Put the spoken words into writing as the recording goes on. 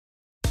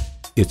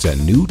It's a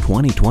new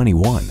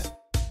 2021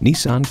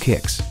 Nissan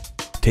Kicks.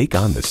 Take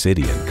on the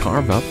city and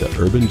carve out the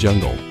urban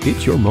jungle.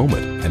 It's your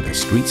moment, and the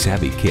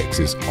street-savvy Kicks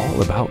is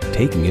all about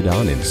taking it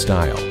on in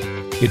style.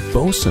 It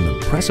boasts an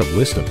impressive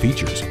list of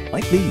features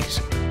like these: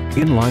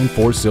 inline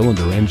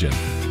 4-cylinder engine,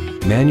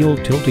 manual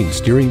tilting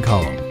steering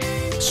column,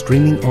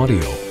 streaming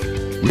audio,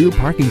 rear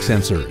parking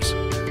sensors,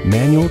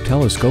 manual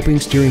telescoping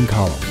steering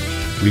column,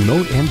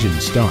 remote engine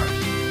start,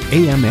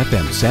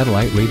 AM/FM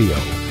satellite radio,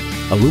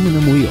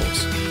 aluminum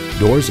wheels,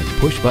 doors and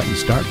push-button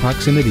start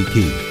proximity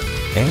key,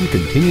 and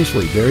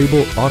continuously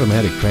variable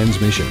automatic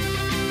transmission.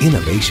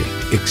 Innovation,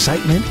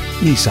 excitement,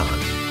 Nissan.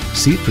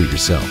 See it for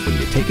yourself when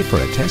you take it for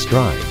a test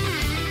drive.